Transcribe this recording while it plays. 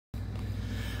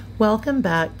Welcome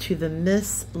back to the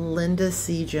Miss Linda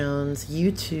C. Jones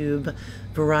YouTube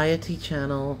variety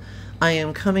channel. I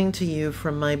am coming to you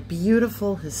from my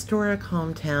beautiful historic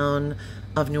hometown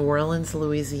of New Orleans,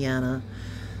 Louisiana.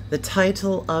 The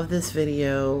title of this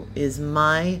video is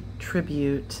My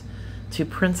Tribute to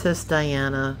Princess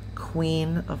Diana,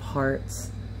 Queen of Hearts.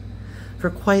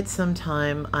 For quite some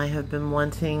time, I have been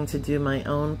wanting to do my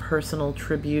own personal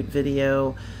tribute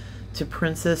video to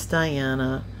Princess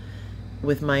Diana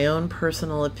with my own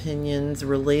personal opinions,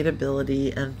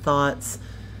 relatability, and thoughts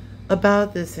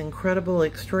about this incredible,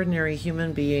 extraordinary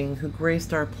human being who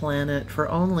graced our planet for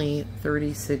only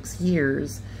 36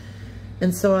 years.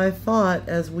 And so I thought,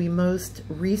 as we most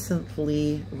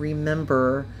recently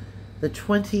remember the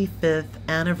 25th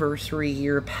anniversary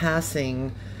year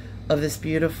passing of this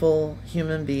beautiful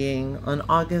human being on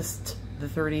August the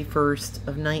 31st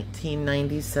of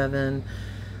 1997,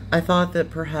 I thought that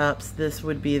perhaps this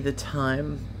would be the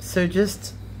time. So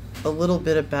just a little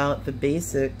bit about the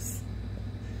basics.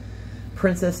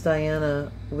 Princess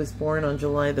Diana was born on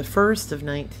July the 1st of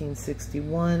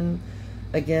 1961.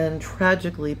 Again,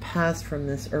 tragically passed from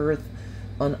this earth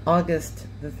on August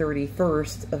the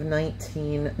 31st of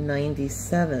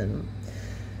 1997.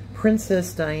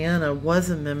 Princess Diana was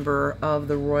a member of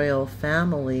the royal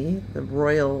family, the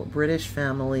royal British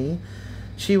family.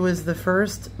 She was the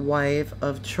first wife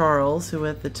of Charles, who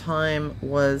at the time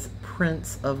was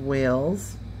Prince of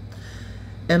Wales,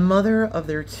 and mother of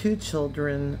their two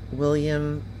children,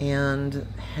 William and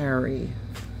Harry.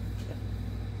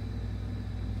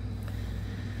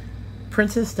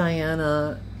 Princess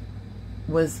Diana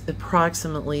was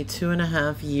approximately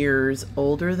 2.5 years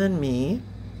older than me,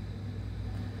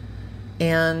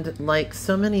 and like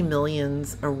so many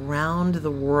millions around the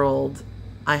world,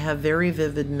 I have very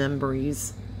vivid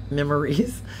memories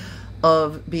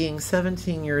of being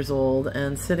 17 years old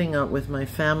and sitting up with my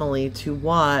family to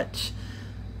watch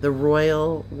the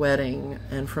royal wedding.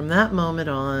 And from that moment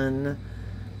on,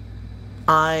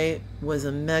 I was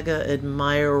a mega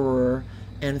admirer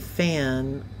and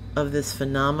fan of this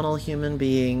phenomenal human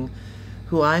being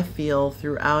who I feel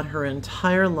throughout her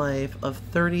entire life of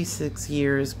 36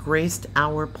 years graced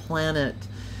our planet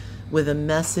with a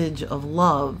message of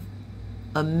love.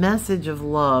 A message of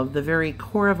love, the very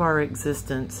core of our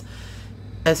existence.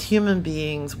 As human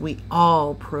beings, we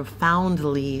all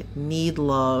profoundly need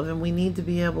love, and we need to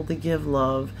be able to give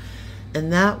love.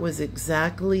 And that was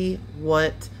exactly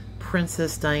what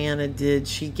Princess Diana did.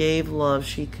 She gave love.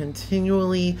 She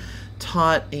continually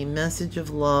taught a message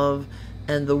of love,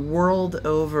 and the world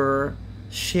over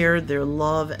shared their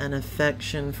love and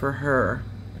affection for her.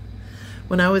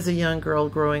 When I was a young girl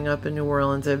growing up in New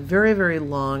Orleans, I had very, very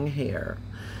long hair.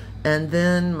 And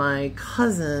then my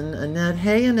cousin, Annette,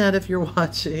 hey Annette, if you're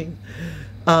watching,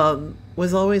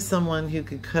 was always someone who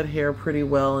could cut hair pretty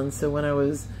well. And so when I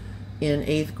was in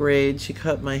 8th grade, she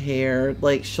cut my hair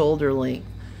like shoulder length.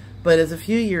 But as a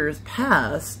few years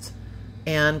passed,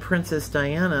 and Princess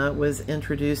Diana was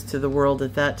introduced to the world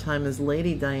at that time as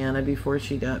Lady Diana before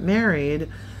she got married,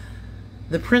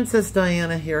 the Princess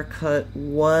Diana haircut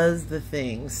was the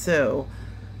thing. So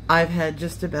I've had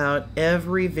just about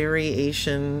every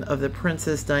variation of the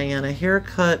Princess Diana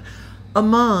haircut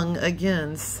among,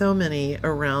 again, so many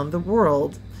around the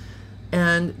world.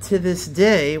 And to this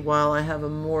day, while I have a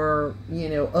more,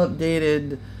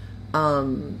 updated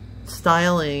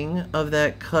styling of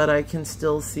that cut, I can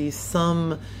still see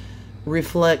some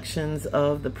reflections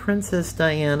of the Princess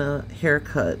Diana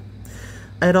haircut.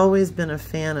 I'd always been a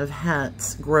fan of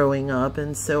hats growing up,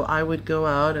 and so I would go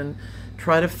out and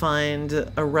try to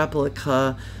find a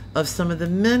replica of some of the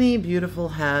many beautiful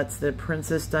hats that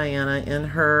Princess Diana, in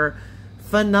her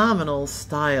phenomenal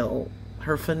style,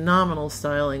 her phenomenal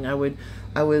styling, I would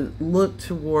look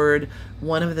toward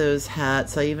one of those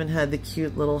hats. I even had the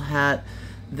cute little hat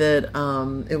that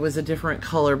it was a different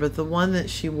color, but the one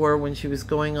that she wore when she was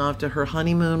going off to her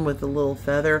honeymoon with the little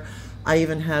feather, I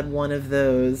even had one of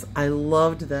those. I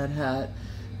loved that hat.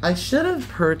 I should have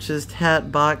purchased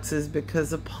hat boxes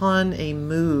because upon a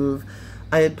move,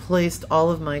 I had placed all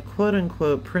of my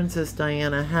quote-unquote Princess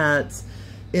Diana hats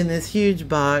in this huge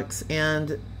box,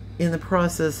 and in the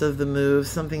process of the move,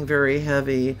 something very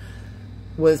heavy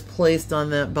was placed on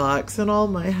that box, and all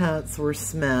my hats were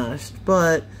smashed.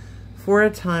 But for a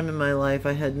time in my life,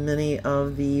 I had many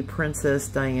of the Princess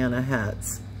Diana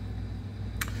hats.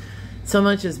 So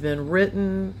much has been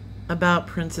written about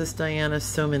Princess Diana,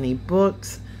 so many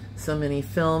books, so many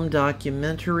film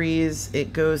documentaries.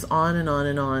 It goes on and on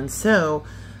and on. So,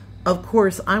 of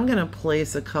course, I'm going to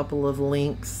place a couple of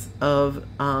links of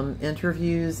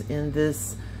interviews in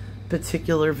this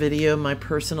particular video, my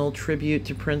personal tribute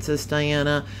to Princess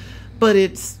Diana, but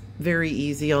it's very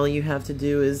easy. All you have to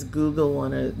do is Google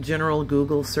on a general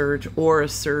Google search or a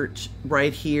search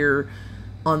right here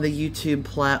on the YouTube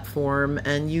platform,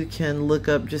 and you can look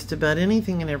up just about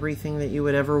anything and everything that you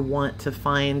would ever want to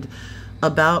find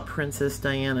about Princess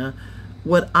Diana.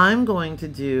 What I'm going to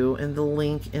do, and the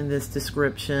link in this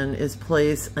description, is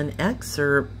place an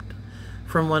excerpt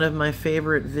from one of my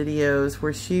favorite videos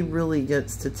where she really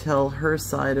gets to tell her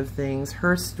side of things,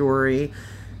 her story.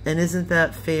 And isn't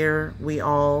that fair? We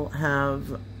all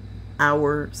have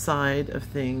our side of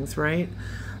things, right?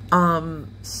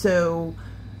 So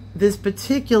this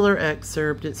particular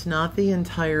excerpt, it's not the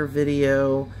entire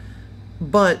video,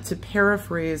 but to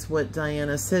paraphrase what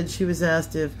Diana said, she was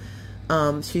asked if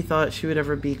she thought she would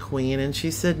ever be queen, and she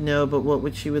said no, but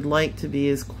what she would like to be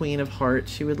is Queen of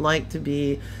Hearts. She would like to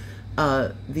be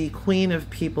the queen of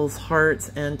people's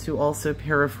hearts, and to also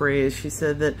paraphrase, she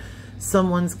said that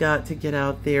someone's got to get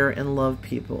out there and love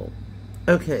people.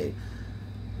 Okay.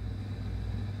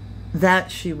 That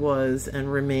she was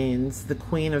and remains the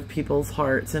queen of people's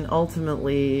hearts. And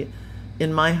ultimately,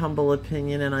 in my humble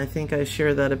opinion, and I think I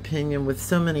share that opinion with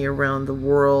so many around the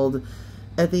world,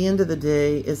 at the end of the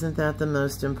day, isn't that the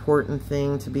most important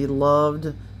thing? To be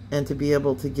loved and to be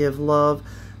able to give love.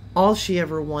 All she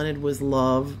ever wanted was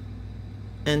love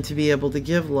and to be able to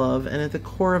give love. And at the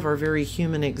core of our very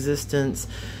human existence,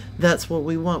 that's what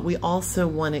we want. We also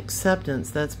want acceptance.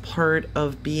 That's part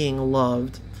of being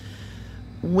loved.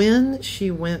 When she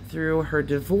went through her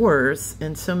divorce,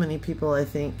 and so many people I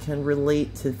think can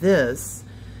relate to this,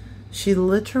 she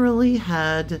literally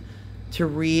had to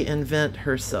reinvent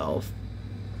herself.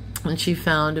 And she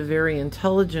found a very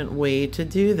intelligent way to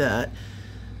do that.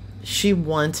 She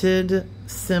wanted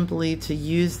simply to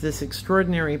use this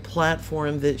extraordinary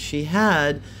platform that she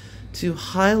had to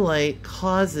highlight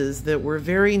causes that were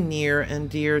very near and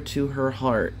dear to her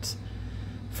heart.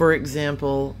 For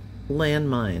example,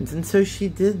 landmines. And so she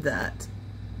did that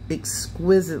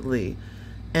exquisitely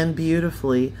and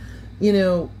beautifully. You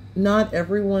know, not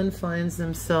everyone finds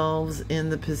themselves in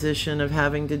the position of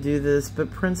having to do this,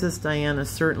 but Princess Diana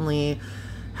certainly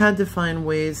had to find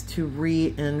ways to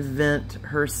reinvent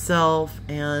herself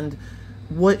and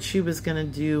what she was going to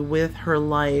do with her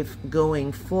life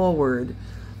going forward.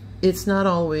 It's not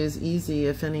always easy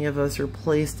if any of us are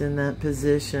placed in that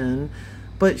position,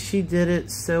 but she did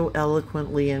it so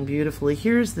eloquently and beautifully.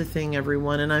 Here's the thing,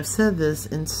 everyone, and I've said this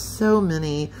in so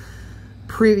many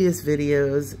previous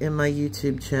videos in my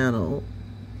YouTube channel.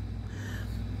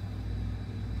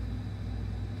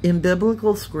 In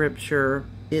biblical scripture,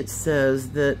 it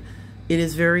says that it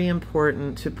is very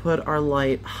important to put our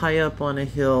light high up on a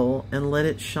hill and let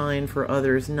it shine for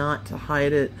others, not to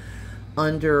hide it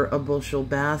under a bushel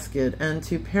basket. And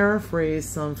to paraphrase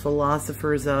some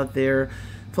philosophers out there,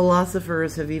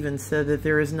 philosophers have even said that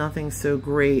there is nothing so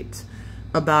great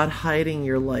about hiding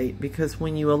your light, because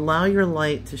when you allow your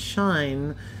light to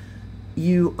shine,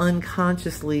 you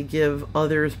unconsciously give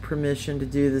others permission to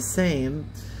do the same.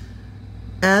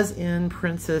 As in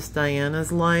Princess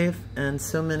Diana's life and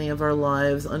so many of our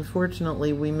lives,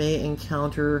 unfortunately, we may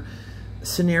encounter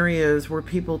scenarios where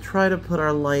people try to put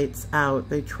our lights out.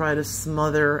 They try to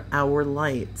smother our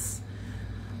lights.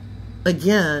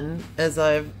 Again, as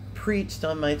I've preached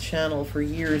on my channel for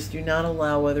years, do not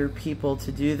allow other people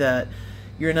to do that.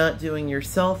 You're not doing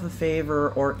yourself a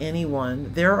favor or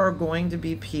anyone. There are going to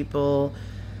be people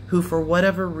who, for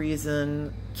whatever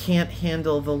reason, can't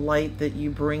handle the light that you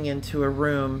bring into a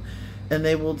room, and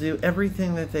they will do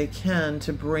everything that they can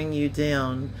to bring you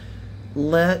down.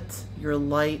 Let your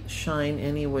light shine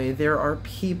anyway. There are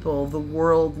people, the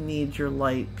world needs your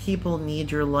light. People need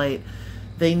your light.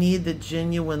 They need the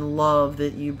genuine love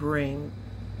that you bring.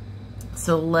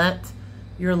 So let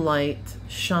your light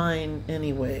shine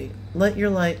anyway. Let your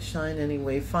light shine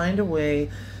anyway. Find a way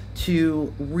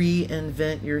to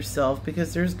reinvent yourself,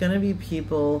 because there's going to be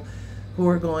people who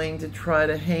are going to try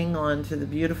to hang on to the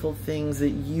beautiful things that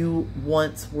you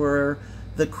once were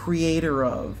the creator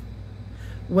of.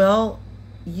 Well,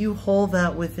 you hold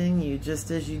that within you. Just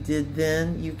as you did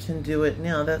then, you can do it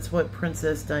now. That's what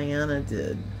Princess Diana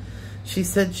did. She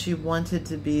said she wanted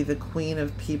to be the queen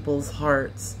of people's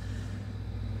hearts.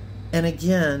 And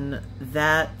again,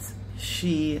 that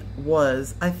she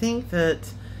was. I think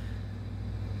that,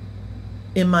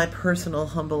 in my personal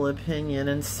humble opinion,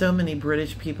 and so many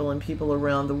British people and people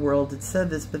around the world had said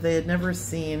this, but they had never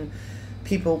seen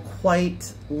people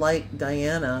quite like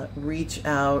Diana reach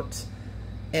out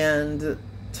and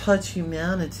touch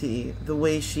humanity the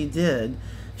way she did.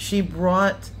 She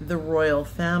brought the royal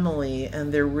family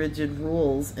and their rigid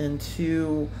rules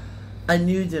into a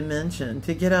new dimension,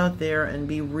 to get out there and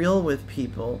be real with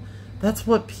people. That's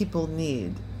what people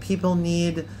need. People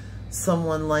need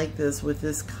someone like this, with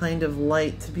this kind of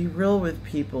light, to be real with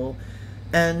people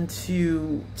and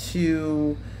to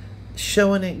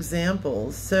show an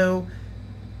example. So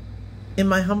in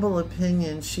my humble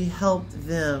opinion, she helped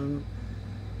them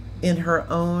in her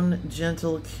own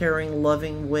gentle, caring,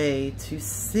 loving way to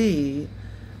see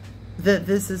that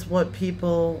this is what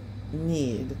people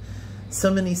need.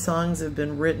 So many songs have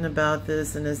been written about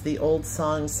this, and as the old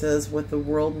song says, what the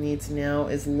world needs now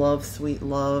is love, sweet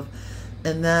love.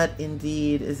 And that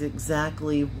indeed is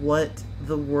exactly what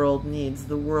the world needs.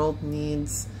 The world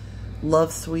needs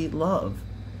love, sweet love.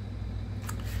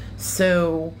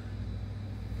 So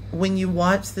when you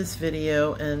watch this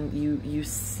video and you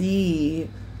see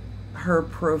her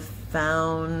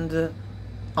profound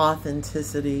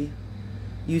authenticity,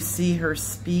 you see her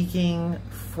speaking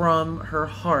from her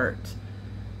heart.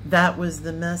 That was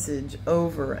the message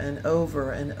over and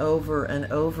over and over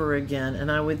and over again.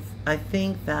 And I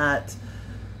think that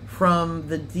from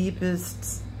the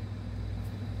deepest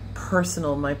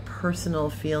my personal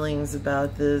feelings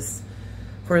about this,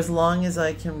 for as long as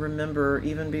I can remember,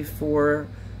 even before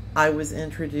I was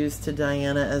introduced to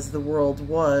Diana as the world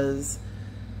was,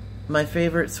 my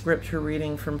favorite scripture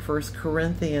reading from 1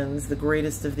 Corinthians, the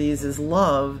greatest of these is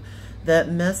love. That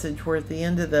message where at the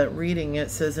end of that reading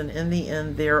it says, and in the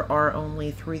end there are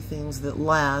only 3 things that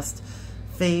last: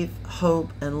 faith,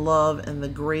 hope, and love, and the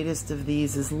greatest of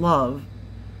these is love.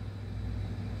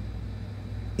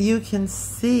 You can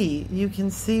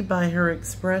see by her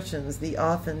expressions the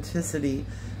authenticity.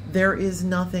 There is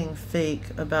nothing fake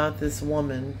about this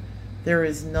woman. There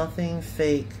is nothing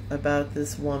fake about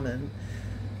this woman.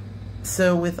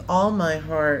 So with all my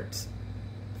heart,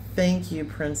 thank you,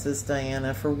 Princess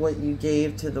Diana, for what you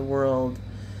gave to the world.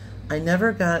 I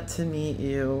never got to meet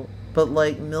you, but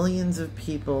like millions of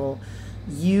people,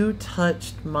 you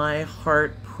touched my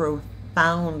heart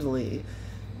profoundly.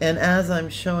 And as I'm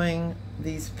showing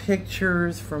these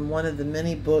pictures from one of the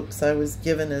many books I was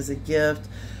given as a gift,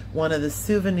 one of the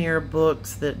souvenir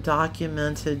books that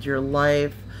documented your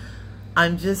life,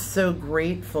 I'm just so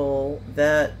grateful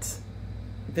that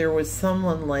there was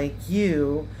someone like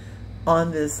you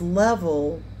on this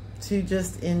level to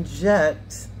just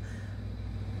inject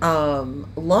love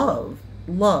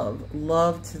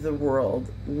to the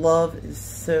world. Love is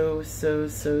so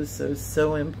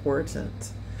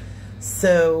important.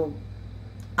 So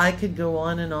I could go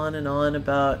on and on and on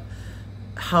about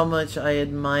how much I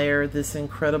admire this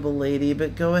incredible lady,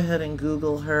 but go ahead and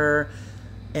Google her,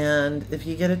 and if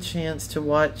you get a chance to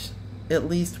watch at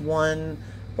least 1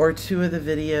 or 2 of the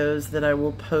videos that I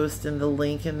will post in the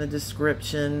link in the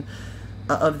description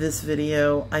of this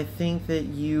video, I think that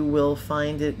you will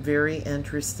find it very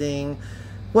interesting.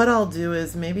 What I'll do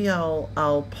is maybe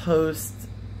I'll post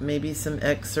maybe some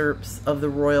excerpts of the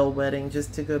royal wedding,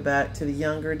 just to go back to the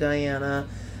younger Diana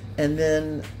and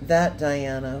then that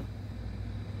Diana.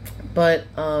 But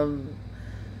I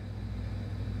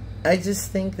just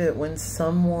think that when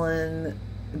someone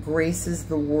graces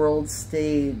the world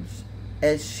stage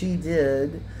as she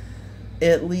did,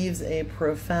 it leaves a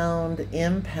profound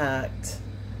impact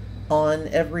on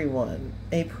everyone,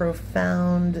 a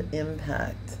profound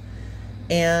impact.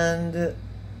 And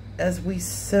as we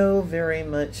so very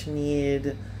much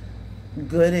need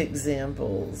good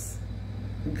examples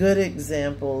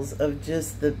of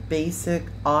just the basic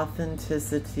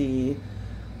authenticity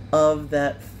of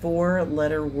that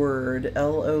 4-letter word,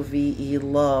 L-O-V-E,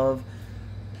 love.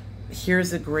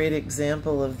 Here's a great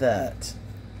example of that.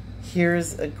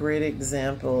 Here's a great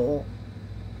example.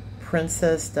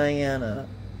 Princess Diana,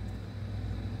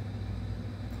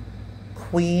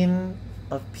 Queen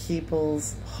of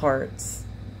people's hearts.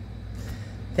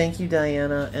 Thank you,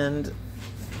 Diana, and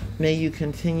may you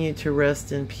continue to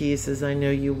rest in peace, as I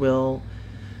know you will.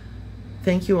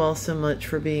 Thank you all so much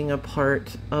for being a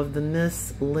part of the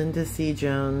Miss Linda C.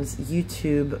 Jones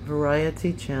YouTube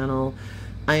variety channel.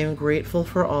 I am grateful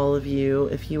for all of you.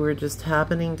 If you were just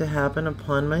happening to happen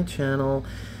upon my channel,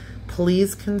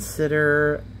 please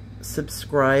consider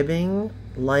subscribing,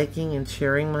 liking, and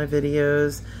sharing my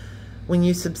videos. When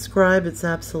you subscribe, it's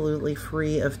absolutely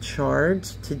free of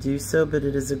charge to do so, but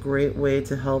it is a great way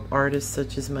to help artists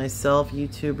such as myself,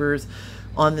 YouTubers,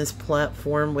 on this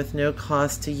platform with no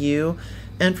cost to you.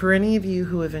 And for any of you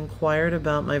who have inquired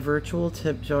about my virtual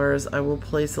tip jars, I will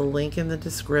place a link in the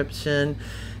description.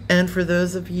 And for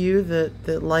those of you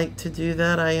that like to do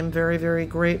that, I am very, very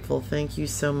grateful. Thank you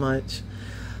so much.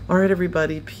 All right,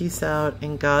 everybody, peace out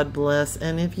and God bless.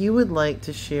 And if you would like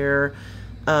to share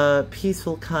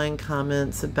peaceful, kind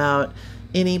comments about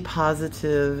any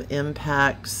positive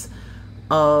impacts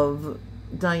of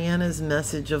Diana's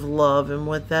message of love and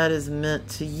what that has meant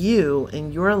to you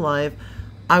in your life,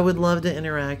 I would love to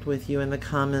interact with you in the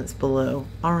comments below.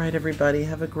 All right, everybody,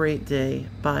 have a great day.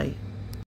 Bye.